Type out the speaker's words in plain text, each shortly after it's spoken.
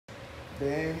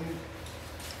Then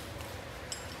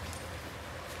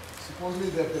supposedly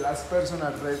that the last person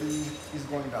already is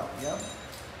going down, yeah?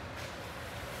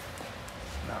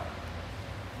 Now,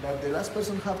 that the last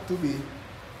person have to be,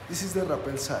 this is the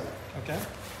rappel side. Okay.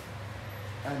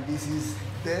 And this is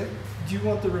the... Do you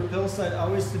want the rappel side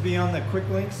always to be on the quick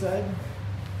link side?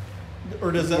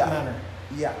 Or does that matter?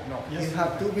 Yeah, no. Yes, it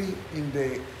have to be in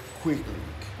the quick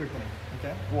link. Quick link,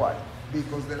 okay. Why?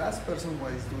 Because the last person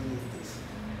what is doing is this.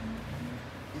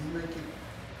 Is making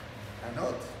a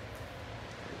knot.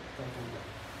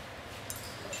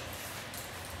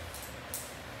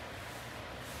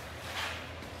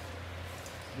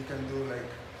 You can do like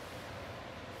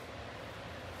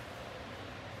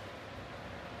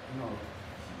knot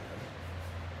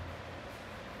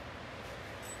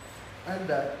here. And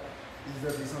that is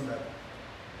the reason that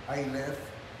I left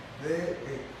the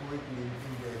quick link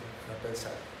in the rappel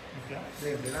side. Okay.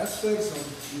 Then the last person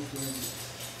is doing this.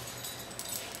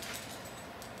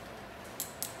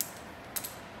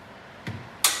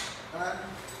 And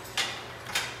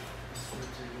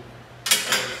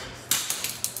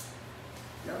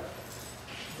yeah.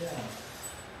 Yeah.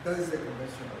 That is the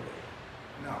conventional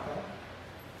way. Now,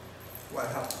 what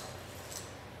happened?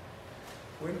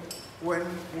 When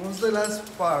was the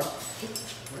last part,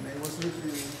 when I was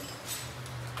retrieving,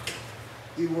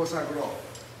 it was a grove.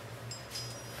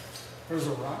 There's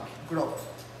a rock?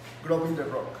 Grove in the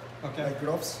rock. Okay. Like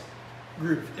groves?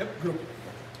 Group. Yep. Group.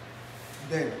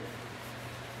 Then,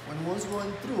 when it was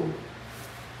going through,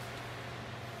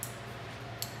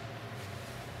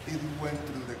 it went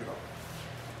through the grove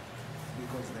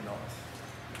because the knot,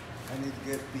 and it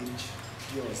get pinched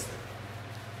just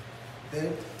there.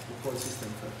 Then the whole system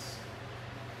fails.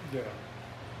 Yeah.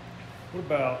 What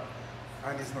about?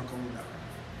 And it's not coming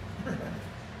down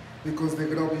because the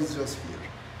grove is just here.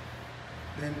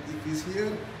 Then if it's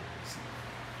here,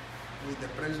 with the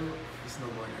pressure, it's not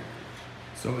going anywhere.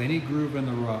 So any groove in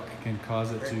the rock can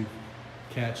cause it to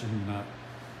catch and not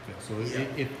fail. So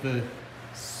if the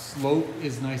slope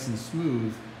is nice and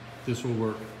smooth, this will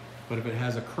work. But if it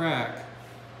has a crack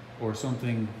or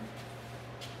something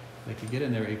that could get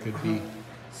in there, it could be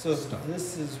So stuck.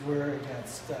 this is where it got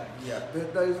stuck. Yeah,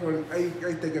 that is when I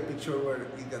take a picture where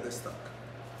it got stuck.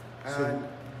 And So-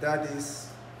 that is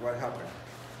what happened.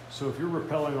 So if you're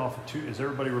rappelling off of two, is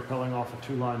everybody rappelling off of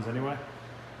two lines anyway?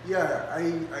 Yeah, I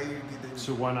didn't.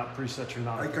 So why not preset your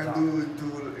knot I at the can top? do in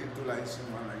two lines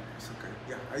in one line. It's okay.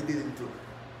 Yeah, I did in two.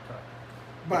 Okay.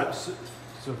 But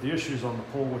So if the issue's on the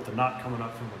pole with the knot coming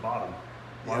up from the bottom,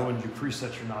 why Yeah. wouldn't you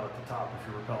preset your knot at the top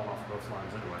if you're rappelling off of both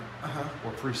lines anyway?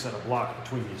 Or preset a block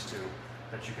between these two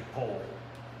that you could pull?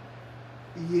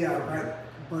 yeah,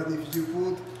 but if you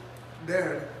put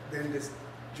there, then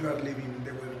you are leaving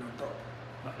the welding on top.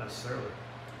 Not necessarily.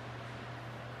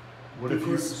 What if you,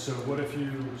 Because- so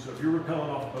if you're rappelling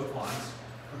off of both lines,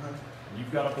 and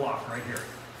you've got a block right here,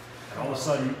 and all of a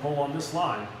sudden you pull on this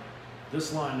line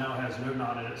now has no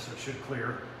knot in it, so it should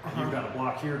clear, and you've got a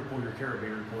block here to pull your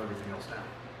carabiner and pull everything else down.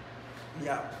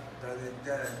 Yeah,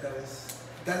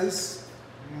 that is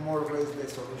more or less the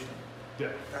solution. Yeah.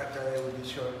 That I will be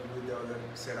showing with the other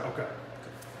setup. Okay.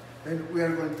 Then we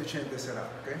are going to change the setup,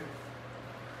 okay?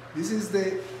 This is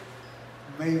the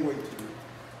main way to do it.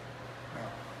 Now,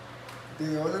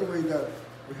 the other way that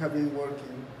we have been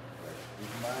working like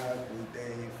with Matt, with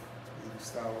Dave, with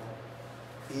Gustavo,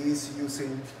 is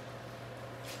using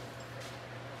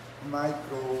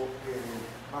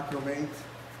macromate,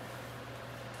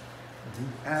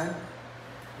 and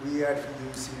we are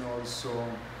using also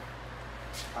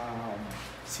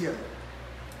seal.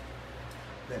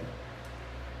 Then, in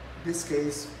this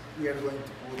case, we are going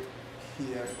to put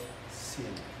here seal.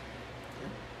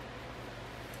 Okay?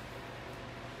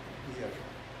 Here.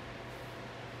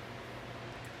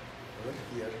 Over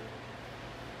here.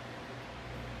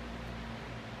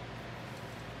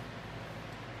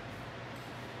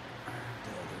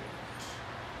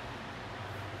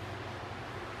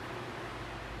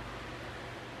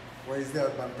 What is the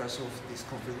advantage of this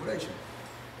configuration?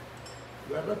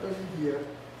 We are rappelling here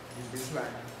in this line,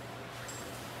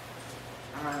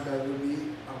 and that will be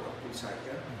our pull side,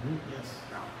 yeah? Yes.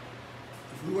 Now,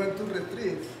 if we want to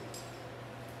retrieve,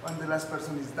 when the last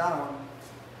person is down,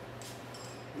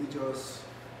 we just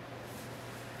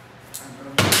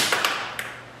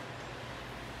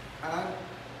and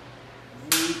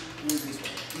we do this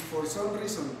one. If for some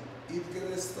reason it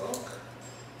gets stuck,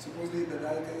 supposedly the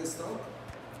light gets stuck,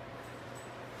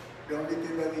 the only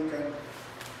thing that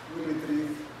we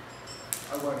retrieve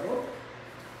our rope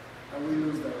and we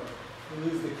lose the rope. We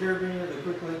lose the carabiner, the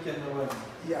quick link, and the welding.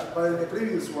 Yeah, but in the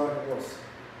previous one was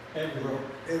Everything.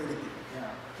 everything.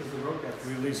 Yeah. Because the rope gets.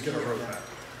 We at least get a rope back.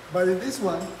 But in this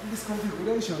one, in this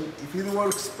configuration, if it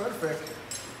works perfect,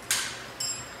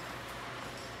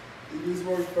 if this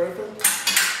works perfect,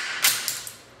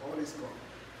 all is gone.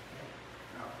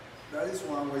 Now, that is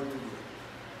one way to do it.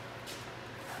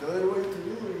 The other way to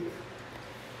do it,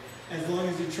 As long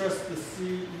as you trust the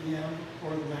CEM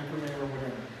or the macrame or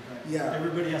whatever. Right? Yeah.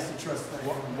 Everybody has to trust that.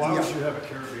 Why would you have a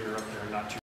carabiner up there and not two